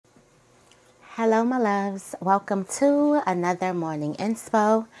Hello, my loves. Welcome to another morning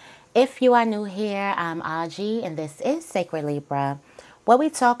inspo. If you are new here, I'm Auji, and this is Sacred Libra, where we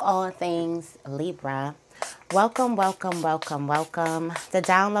talk all things Libra. Welcome, welcome, welcome, welcome. The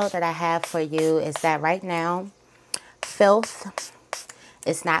download that I have for you is that right now, filth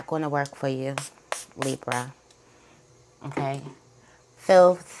is not going to work for you, Libra. Okay?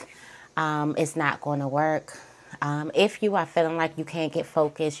 Filth is not going to work. If you are feeling like you can't get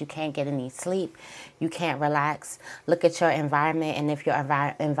focused, you can't get any sleep, you can't relax, look at your environment. And if your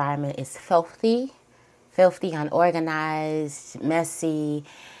environment is filthy, unorganized, messy,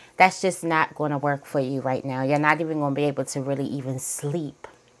 that's just not going to work for you right now. You're not even going to be able to really even sleep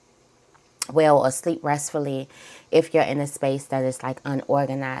well or sleep restfully if you're in a space that is like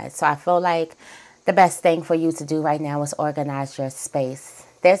unorganized. So I feel like the best thing for you to do right now is organize your space.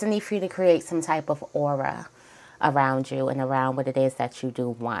 There's a need for you to create some type of aura around you and around what it is that you do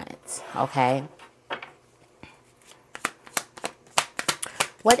want, okay?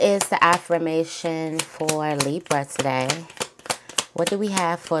 What is the affirmation for Libra today? What do we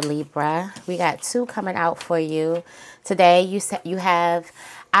have for Libra? We got two coming out for you. Today you have,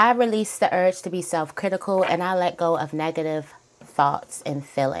 I release the urge to be self-critical and I let go of negative thoughts and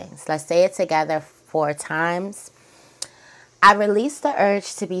feelings. Let's say it together 4 times. I release the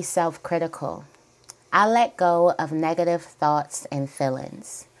urge to be self-critical. I let go of negative thoughts and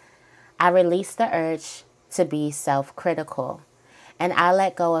feelings. I release the urge to be self-critical, and I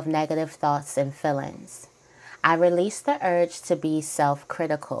let go of negative thoughts and feelings. I release the urge to be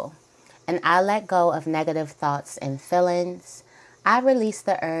self-critical, and I let go of negative thoughts and feelings. I release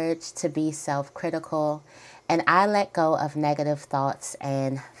the urge to be self-critical, and I let go of negative thoughts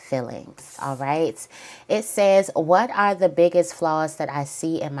and feelings. All right. It says, what are the biggest flaws that I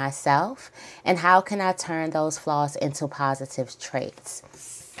see in myself, and how can I turn those flaws into positive traits?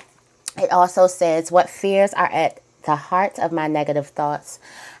 It also says, what fears are at the heart of my negative thoughts?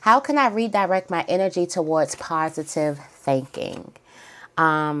 How can I redirect my energy towards positive thinking?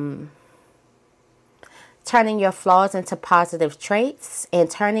 Turning your flaws into positive traits and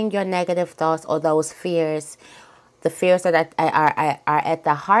turning your negative thoughts or those fears, the fears that are at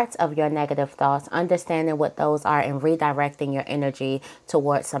the heart of your negative thoughts, understanding what those are and redirecting your energy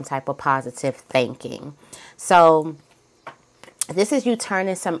towards some type of positive thinking. So this is you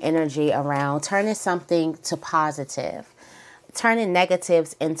turning some energy around, turning something to positive, turning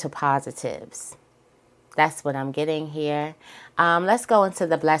negatives into positives. That's what I'm getting here. Let's go into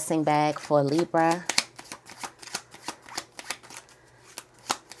the blessing bag for Libra.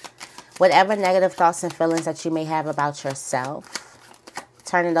 Whatever negative thoughts and feelings that you may have about yourself,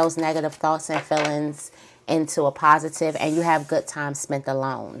 turning those negative thoughts and feelings into a positive, and you have good time spent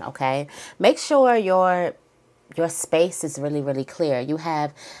alone, okay? Make sure your space is really, really clear. You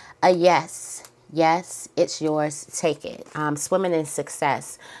have a yes. Yes, it's yours. Take it. Swimming in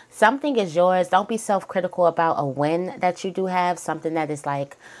success. Something is yours. Don't be self-critical about a win that you do have. Something that is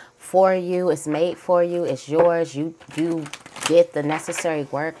like for you. It's made for you. It's yours. You did the necessary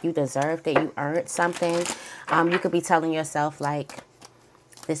work. You deserved it. You earned something. You could be telling yourself like,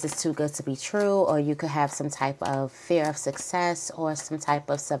 this is too good to be true. Or you could have some type of fear of success or some type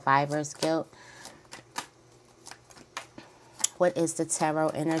of survivor's guilt. What is the tarot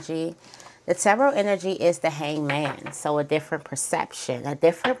energy? The tarot energy is the hangman. So a different perception, a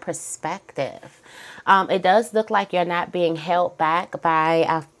different perspective. It does look like you're not being held back by,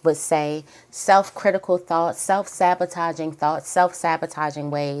 I would say, self-critical thoughts, self-sabotaging thoughts,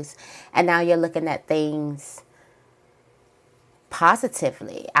 self-sabotaging ways. And now you're looking at things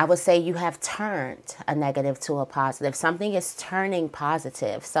positively. I would say you have turned a negative to a positive. Something is turning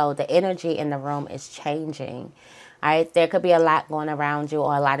positive. So the energy in the room is changing. All right, there could be a lot going around you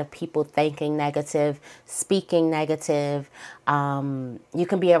or a lot of people thinking negative, speaking negative. You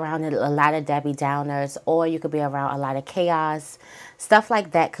can be around a lot of Debbie Downers, or you could be around a lot of chaos. Stuff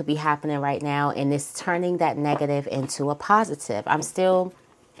like that could be happening right now, and it's turning that negative into a positive. I'm still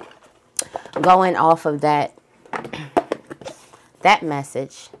going off of that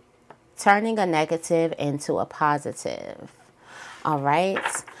message, turning a negative into a positive. All right.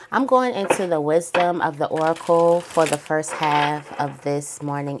 I'm going into the wisdom of the oracle for the first half of this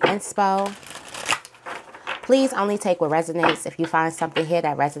morning inspo. Please only take what resonates. If you find something here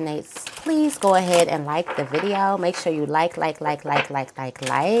that resonates, please go ahead and like the video. Make sure you like,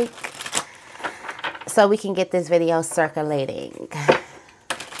 so we can get this video circulating.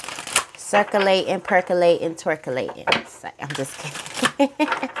 Circulating, percolating, twerculating. I'm just kidding.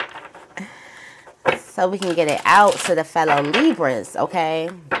 So we can get it out to the fellow Libras, okay?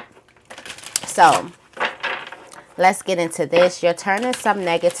 So Let's get into this. You're turning some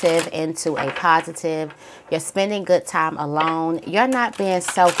negative into a positive. You're spending good time alone. You're not being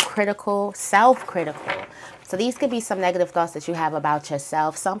self-critical. So these could be some negative thoughts that you have about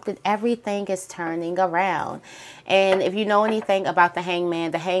yourself. Everything is turning around. And if you know anything about the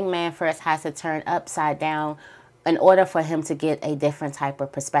hangman first has to turn upside down in order for him to get a different type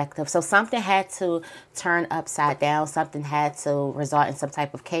of perspective. So something had to turn upside down. Something had to result in some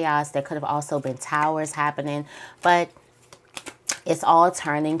type of chaos. There could have also been towers happening, but it's all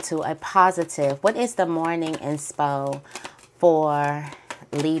turning to a positive. What is the morning inspo for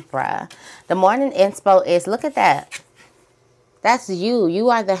Libra? The morning inspo is, look at that. That's you. You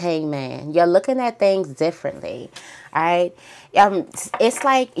are the hangman. You're looking at things differently. All right. It's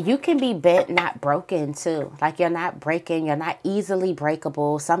like you can be bent, not broken too. Like you're not breaking. You're not easily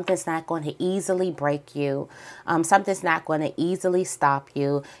breakable. Something's not going to easily break you. Something's not going to easily stop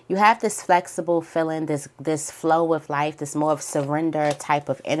you. You have this flexible feeling, this flow with life, this more of surrender type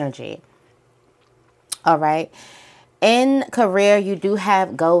of energy. All right. In career, you do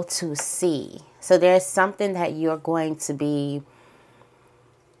have go to see. So there's something that you're going to be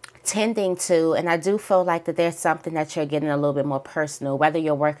tending to, and I do feel like that there's something that you're getting a little bit more personal, whether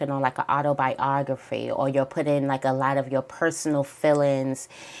you're working on like an autobiography or you're putting like a lot of your personal feelings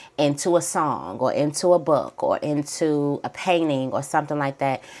into a song or into a book or into a painting or something like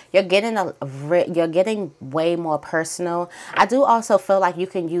that. You're getting way more personal. I do also feel like you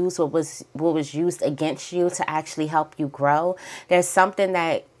can use what was used against you to actually help you grow. There's something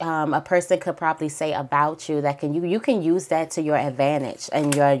that a person could probably say about you that you can use that to your advantage,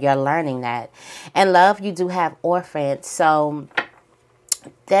 and you're learning that. And love, you do have orphan. So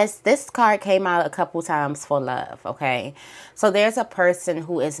this card came out a couple times for love, okay? So there's a person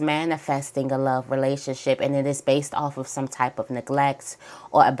who is manifesting a love relationship, and it is based off of some type of neglect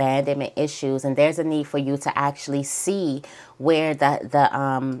or abandonment issues, and there's a need for you to actually see where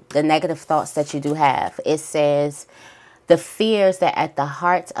the negative thoughts that you do have. It says the fears that are at the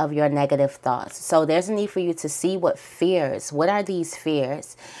heart of your negative thoughts. So there's a need for you to see what are these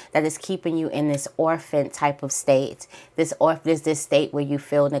fears that is keeping you in this orphan type of state, this state where you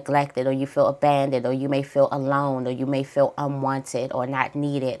feel neglected, or you feel abandoned, or you may feel alone, or you may feel unwanted or not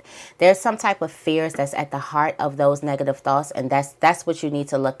needed. There's some type of fears that's at the heart of those negative thoughts, and that's what you need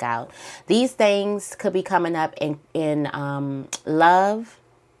to look out. These things could be coming up in love,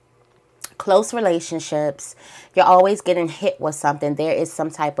 close relationships. You're always getting hit with something. There is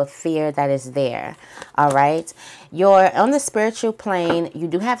some type of fear that is there. All right. You're on the spiritual plane. You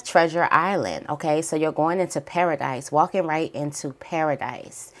do have Treasure Island. Okay. So you're going into paradise, walking right into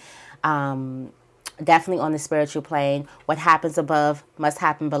paradise. Definitely on the spiritual plane. What happens above must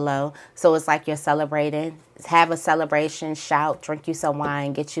happen below. So it's like you're celebrating. Have a celebration, shout, drink you some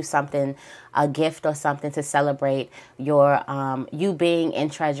wine, get you something, a gift or something to celebrate your you being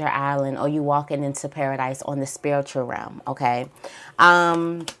in Treasure Island, or you walking into paradise on the spiritual realm. Okay.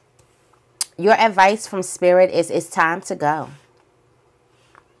 Your advice from Spirit is it's time to go.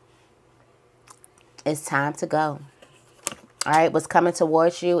 It's time to go. All right. What's coming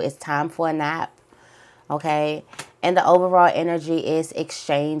towards you is time for a nap. Okay. And the overall energy is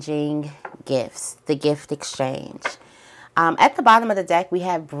exchanging gifts, the gift exchange. At the bottom of the deck, we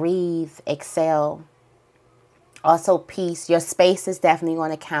have breathe, exhale, also peace. Your space is definitely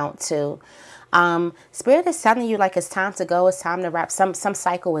going to count too. Spirit is telling you like it's time to go. It's time to wrap. Some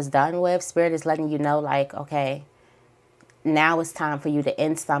cycle is done with. Spirit is letting you know like, okay, now it's time for you to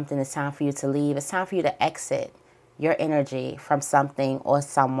end something. It's time for you to leave. It's time for you to exit your energy from something or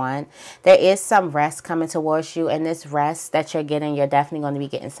someone. There is some rest coming towards you, and this rest that you're getting, you're definitely going to be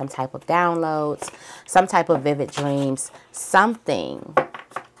getting some type of downloads, some type of vivid dreams, something,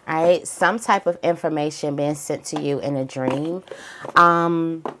 right? Some type of information being sent to you in a dream.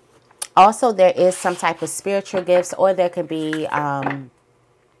 Also, there is some type of spiritual gifts, or there could be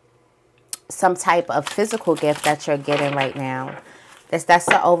some type of physical gift that you're getting right now. That's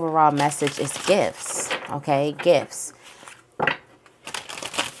the overall message, is gifts. Okay, gifts.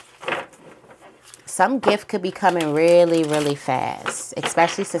 Some gift could be coming really, really fast,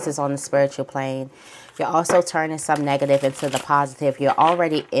 especially since it's on the spiritual plane. You're also turning some negative into the positive. You're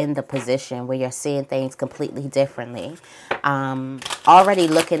already in the position where you're seeing things completely differently. Already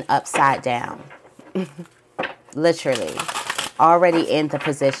looking upside down. Literally. Already in the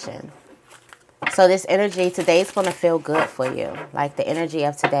position. So this energy today is going to feel good for you. Like the energy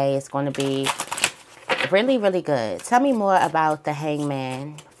of today is going to be really, really good. Tell me more about the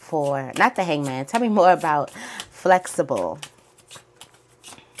hangman not the hangman. Tell me more about flexible.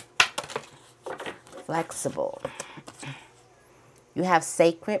 Flexible. You have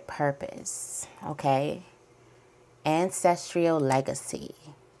sacred purpose. Okay. Ancestral legacy.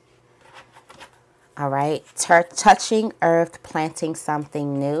 All right. Touching earth, planting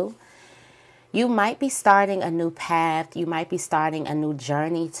something new. You might be starting a new path. You might be starting a new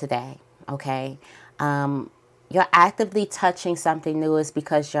journey today. Okay. You're actively touching something new is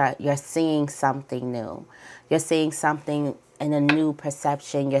because you're seeing something new. You're seeing something in a new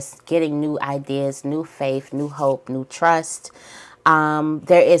perception. You're getting new ideas, new faith, new hope, new trust.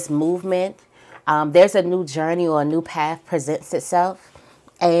 There is movement. There's a new journey or a new path presents itself.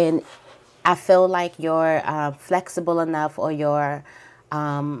 And I feel like you're flexible enough, or you're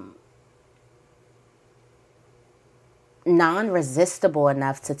non-resistible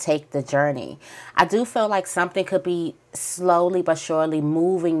enough to take the journey. I do feel like something could be slowly but surely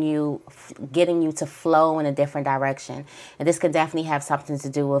moving you, getting you to flow in a different direction. And this could definitely have something to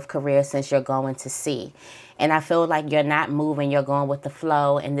do with career, since you're going to sea. And I feel like you're not moving, you're going with the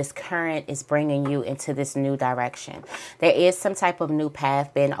flow, and this current is bringing you into this new direction. There is some type of new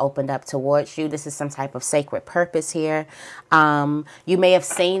path being opened up towards you. This is some type of sacred purpose here. You may have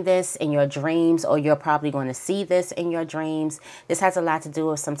seen this in your dreams, or you're probably going to see this in your dreams. This has a lot to do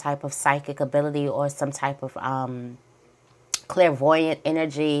with some type of psychic ability, or some type of clairvoyant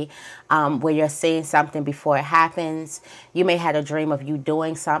energy, where you're seeing something before it happens. You may have a dream of you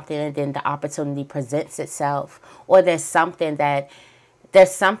doing something, and then the opportunity presents itself. Or there's something that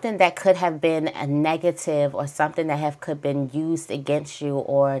could have been a negative, or something that could have been used against you,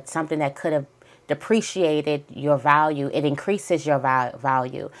 or something that could have depreciated your value. It increases your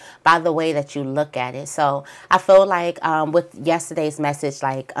value by the way that you look at it. So I feel like with yesterday's message,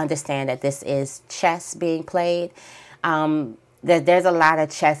 like, understand that this is chess being played. There's a lot of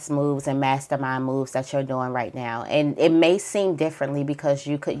chess moves and mastermind moves that you're doing right now. And it may seem differently, because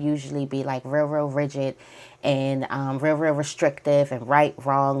you could usually be like real rigid and real restrictive, and right,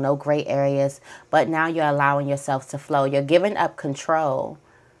 wrong, no gray areas. But now you're allowing yourself to flow. You're giving up control,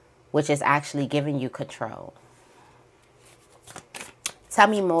 which is actually giving you control. Tell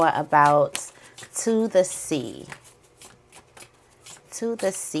me more about To the Sea. To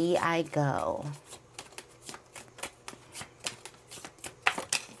the sea I go.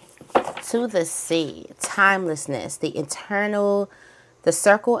 To the sea, timelessness, the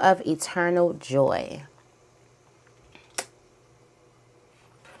circle of eternal joy.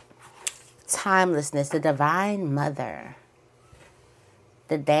 Timelessness, the divine mother,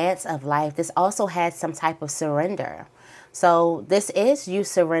 the dance of life. This also has some type of surrender. So this is you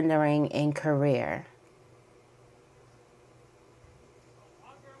surrendering in career.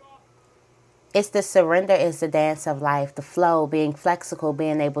 It's the surrender, is the dance of life, the flow, being flexible,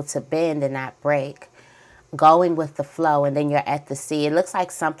 being able to bend and not break, going with the flow, and then you're at the sea. It looks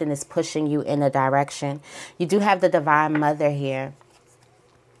like something is pushing you in a direction. You do have the divine mother here,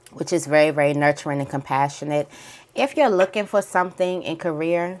 which is very nurturing and compassionate. If you're looking for something in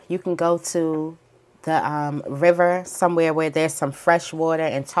career, you can go to the river somewhere where there's some fresh water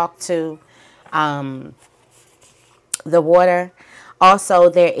and talk to the water. Also,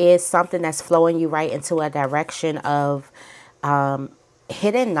 there is something that's flowing you right into a direction of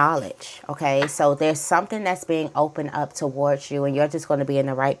hidden knowledge, okay? So there's something that's being opened up towards you, and you're just going to be in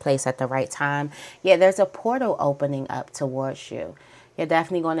the right place at the right time. Yeah, there's a portal opening up towards you. You're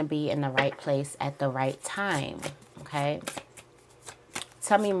definitely going to be in the right place at the right time, okay?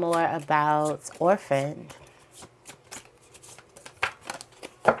 Tell me more about Orphan.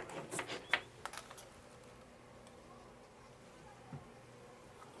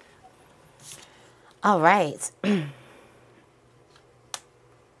 All right. You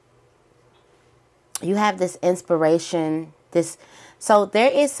have this inspiration, so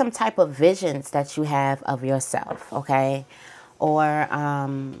there is some type of visions that you have of yourself, okay? Or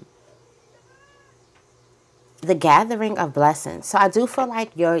the gathering of blessings. So I do feel like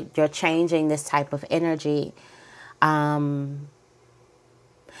you're changing this type of energy. There's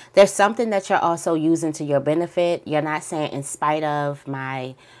something that you're also using to your benefit. You're not saying in spite of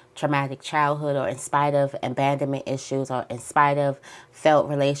my traumatic childhood, or in spite of abandonment issues, or in spite of failed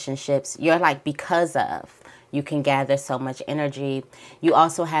relationships. You're like, because of, you can gather so much energy. You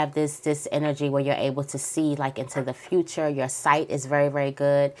also have this energy where you're able to see like into the future. Your sight is very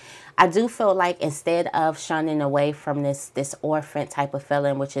good. I do feel like instead of shunning away from this orphan type of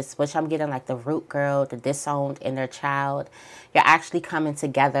feeling, which I'm getting like the root girl, the disowned inner child, you're actually coming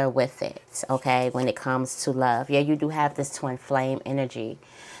together with it, okay, when it comes to love. Yeah, you do have this twin flame energy.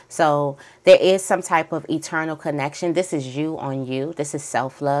 So there is some type of eternal connection. This is you on you. This is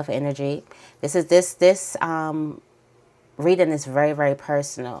self-love energy. This reading is very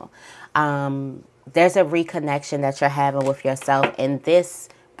personal. There's a reconnection that you're having with yourself, and this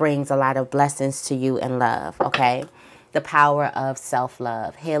brings a lot of blessings to you and love, okay? The power of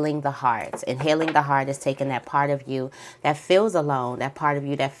self-love, healing the heart. And healing the heart is taking that part of you that feels alone, that part of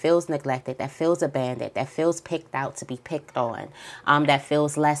you that feels neglected, that feels abandoned, that feels picked out to be picked on, that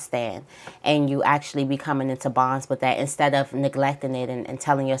feels less than. And you actually be coming into bonds with that instead of neglecting it and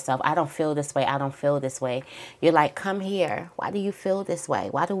telling yourself, I don't feel this way, I don't feel this way. You're like, come here. Why do you feel this way?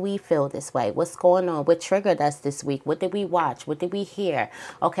 Why do we feel this way? What's going on? What triggered us this week? What did we watch? What did we hear?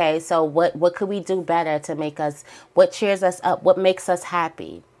 Okay, so what could we do better to make us, what cheers us up, what makes us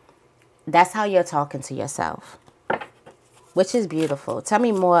happy? That's how you're talking to yourself, which is beautiful. Tell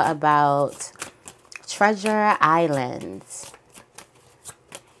me more about Treasure Island.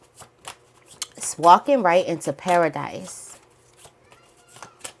 It's walking right into paradise.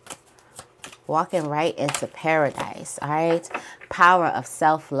 Walking right into paradise, all right? Power of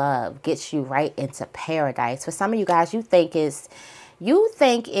self-love gets you right into paradise. For some of you guys, you think is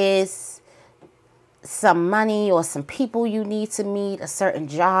some money or some people you need to meet, a certain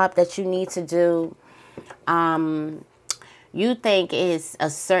job that you need to do. You think it's a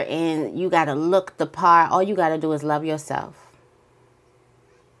certain, you got to look the part. All you got to do is love yourself.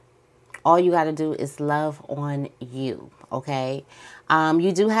 All you got to do is love on you, okay?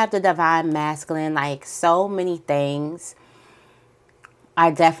 You do have the divine masculine. Like, so many things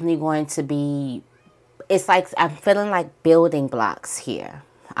are definitely going to be, it's like, I'm feeling like building blocks here.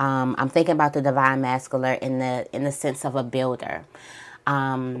 I'm thinking about the divine masculine in the sense of a builder.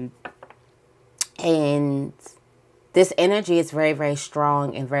 And this energy is very, very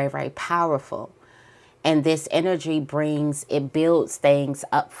strong and very, very powerful. And this energy builds things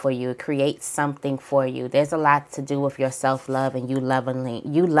up for you. It creates something for you. There's a lot to do with your self-love and you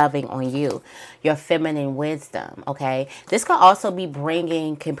loving on you, your feminine wisdom, okay? This could also be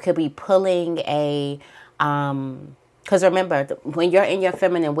could be pulling a, because remember, when you're in your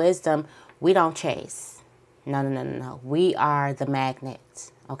feminine wisdom, we don't chase. No. We are the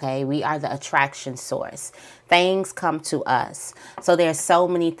magnet, okay? We are the attraction source. Things come to us. So there's so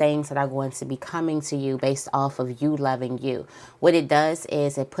many things that are going to be coming to you based off of you loving you. What it does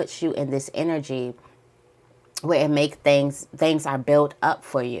is it puts you in this energy where it makes things are built up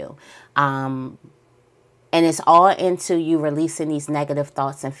for you. And it's all into you releasing these negative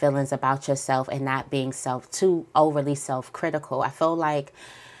thoughts and feelings about yourself and not being too overly self-critical.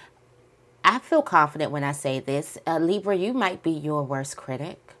 I feel confident when I say this. Libra, you might be your worst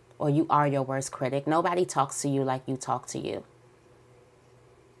critic, or you are your worst critic. Nobody talks to you like you talk to you.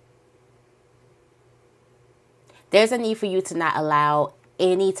 There's a need for you to not allow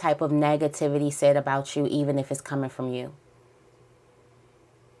any type of negativity said about you, even if it's coming from you.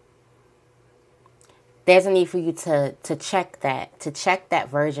 There's a need for you to check that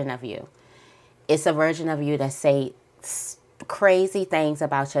version of you. It's a version of you that say crazy things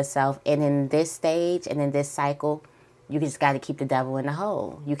about yourself. And in this stage and in this cycle, you just got to keep the devil in the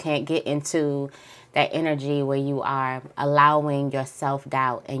hole. You can't get into that energy where you are allowing your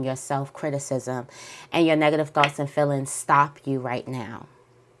self-doubt and your self-criticism and your negative thoughts and feelings stop you right now.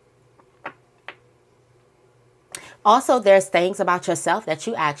 Also, there's things about yourself that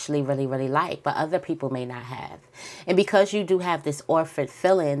you actually really, really like, but other people may not have. And because you do have this orphan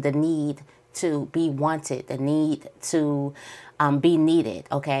feeling, the need to be wanted, the need to be needed,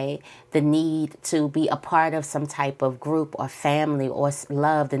 okay? The need to be a part of some type of group or family or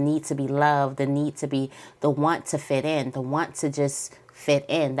love, the need to be loved, the need to be the want to fit in, the want to just fit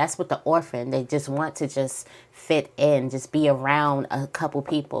in. That's what the orphan, they just want to just fit in, just be around a couple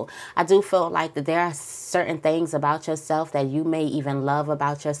people. I do feel like that there are certain things about yourself that you may even love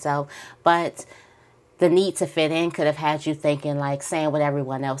about yourself, but the need to fit in could have had you thinking like saying what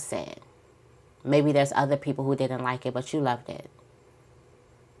everyone else said. Maybe there's other people who didn't like it, but you loved it.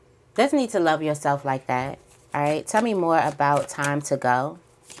 Doesn't need to love yourself like that. All right. Tell me more about time to go.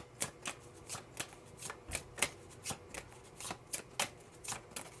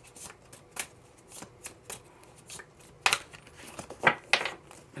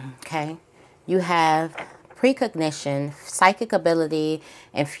 Okay. You have precognition, psychic ability,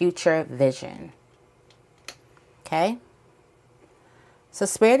 and future vision. Okay. So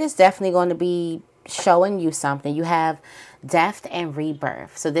Spirit is definitely going to be showing you something. You have death and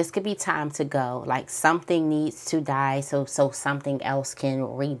rebirth. So this could be time to go. Like something needs to die so something else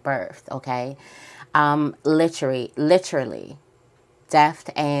can rebirth. Okay. Literally death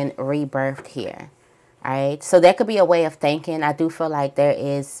and rebirth here. All right. So there could be a way of thinking. I do feel like there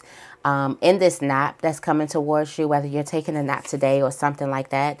is in this nap that's coming towards you, whether you're taking a nap today or something like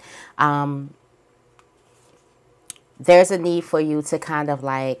that. There's a need for you to kind of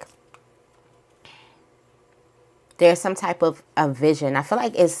like, There's some type of a vision. I feel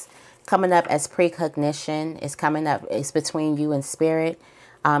like it's coming up as precognition. It's coming up. It's between you and spirit.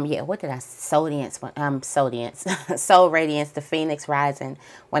 Yeah, what did I? Soul radiance, the phoenix rising.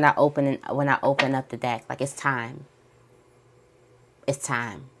 When I open up the deck, like it's time. It's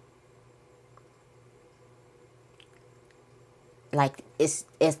time. Like it's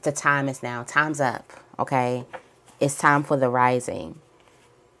the time is now. Time's up. Okay, it's time for the rising.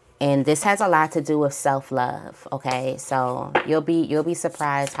 And this has a lot to do with self-love, okay? So you'll be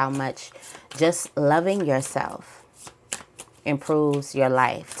surprised how much just loving yourself improves your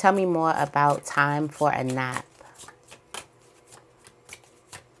life. Tell me more about time for a nap.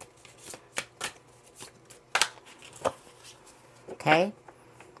 Okay?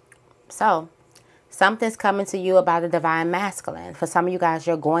 So, something's coming to you about a divine masculine. For some of you guys,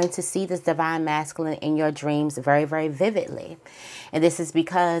 you're going to see this divine masculine in your dreams very, very vividly. And this is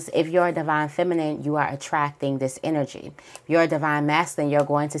because if you're a divine feminine, you are attracting this energy. If you're a divine masculine, you're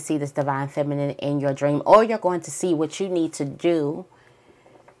going to see this divine feminine in your dream, or you're going to see what you need to do,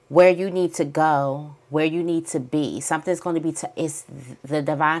 where you need to go, where you need to be. Something's going to be, it's the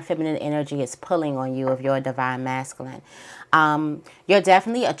divine feminine energy is pulling on you if you're a divine masculine. You're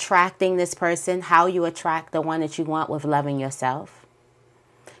definitely attracting this person. How you attract the one that you want with loving yourself.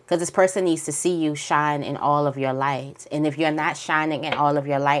 Because this person needs to see you shine in all of your light. And if you're not shining in all of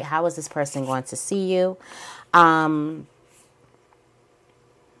your light, how is this person going to see you?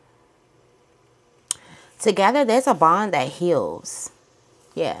 Together, there's a bond that heals.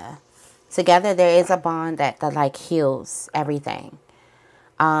 Yeah. Together, there is a bond that like heals everything.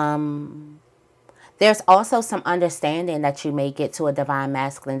 There's also some understanding that you may get to a divine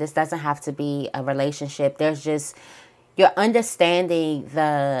masculine. This doesn't have to be a relationship. There's just, you're understanding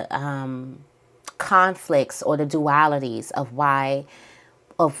the conflicts or the dualities of why,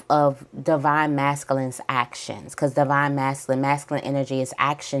 of divine masculine's actions. Because divine masculine energy is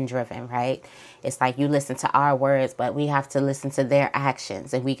action driven, right? It's like you listen to our words, but we have to listen to their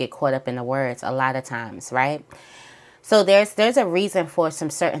actions. And we get caught up in the words a lot of times, right? So there's a reason for some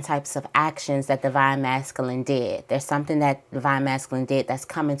certain types of actions that divine masculine did. There's something that divine masculine did that's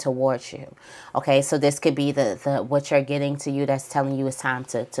coming towards you. Okay, so this could be the what you're getting to you that's telling you it's time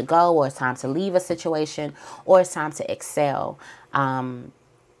to go, or it's time to leave a situation, or it's time to excel.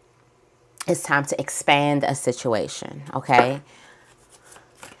 It's time to expand a situation. Okay.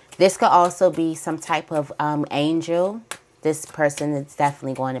 This could also be some type of angel. This person is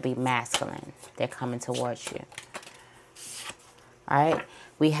definitely going to be masculine. They're coming towards you. All right,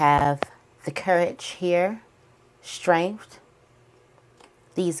 we have the courage here, strength.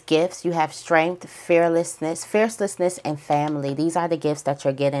 These gifts, you have strength, fiercelessness, and family. These are the gifts that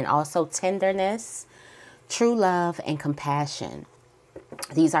you're getting. Also tenderness, true love, and compassion.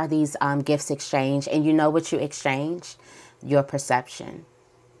 These are these gifts exchanged. And you know what you exchange? Your perception.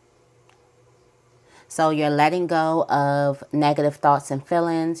 So you're letting go of negative thoughts and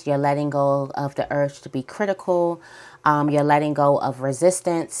feelings. You're letting go of the urge to be critical. You're letting go of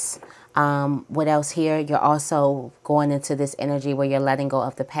resistance. What else here? You're also going into this energy where you're letting go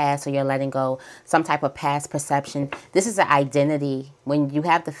of the past, or you're letting go some type of past perception. This is an identity. When you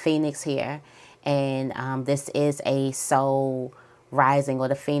have the phoenix here, and this is a soul rising, or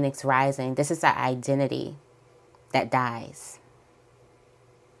the phoenix rising, this is an identity that dies.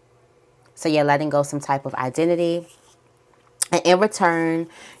 So you're letting go some type of identity. And in return,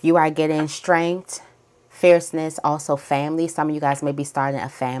 you are getting strength, fierceness, also family. Some of you guys may be starting a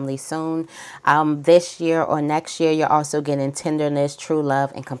family soon. This year or next year, you're also getting tenderness, true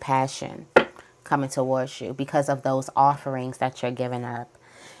love, and compassion coming towards you because of those offerings that you're giving up.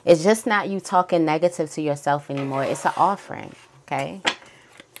 It's just not you talking negative to yourself anymore. It's an offering, okay?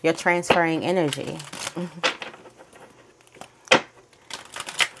 You're transferring energy.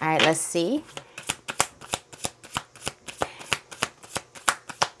 All right, let's see.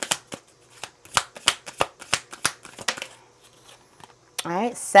 All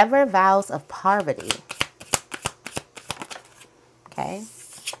right, sever vows of poverty. Okay.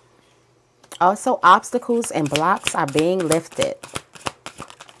 Also, obstacles and blocks are being lifted.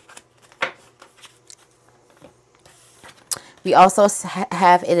 We also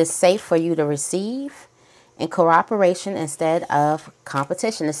have it is safe for you to receive in cooperation instead of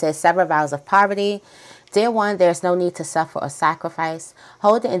competition. It says sever vows of poverty. Dear one, there's no need to suffer or sacrifice.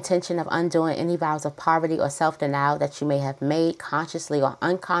 Hold the intention of undoing any vows of poverty or self-denial that you may have made consciously or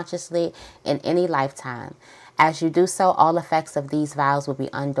unconsciously in any lifetime. As you do so, all effects of these vows will be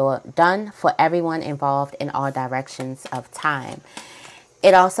done for everyone involved in all directions of time.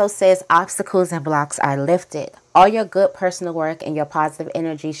 It also says obstacles and blocks are lifted. All your good personal work and your positive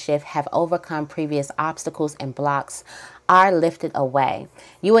energy shift have overcome previous obstacles and blocks are lifted away.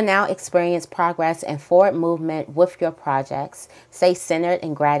 You will now experience progress and forward movement with your projects. Stay centered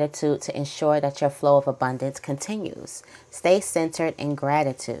in gratitude to ensure that your flow of abundance continues. Stay centered in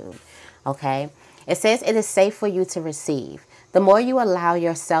gratitude. Okay? It says it is safe for you to receive. The more you allow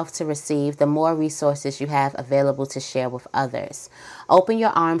yourself to receive, the more resources you have available to share with others. Open your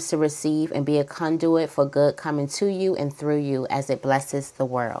arms to receive and be a conduit for good coming to you and through you as it blesses the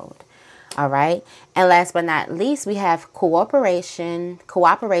world. All right. And last but not least, we have cooperation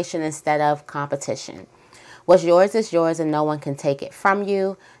instead of competition. What's yours is yours and no one can take it from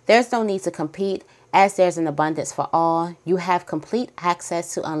you. There's no need to compete as there's an abundance for all. You have complete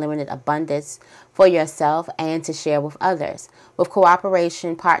access to unlimited abundance for yourself and to share with others. With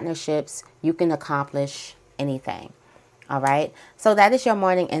cooperation, partnerships, you can accomplish anything. All right. So that is your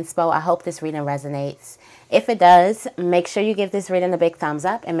morning inspo. I hope this reading resonates. If it does, make sure you give this reading a big thumbs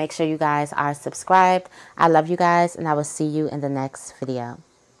up and make sure you guys are subscribed. I love you guys and I will see you in the next video.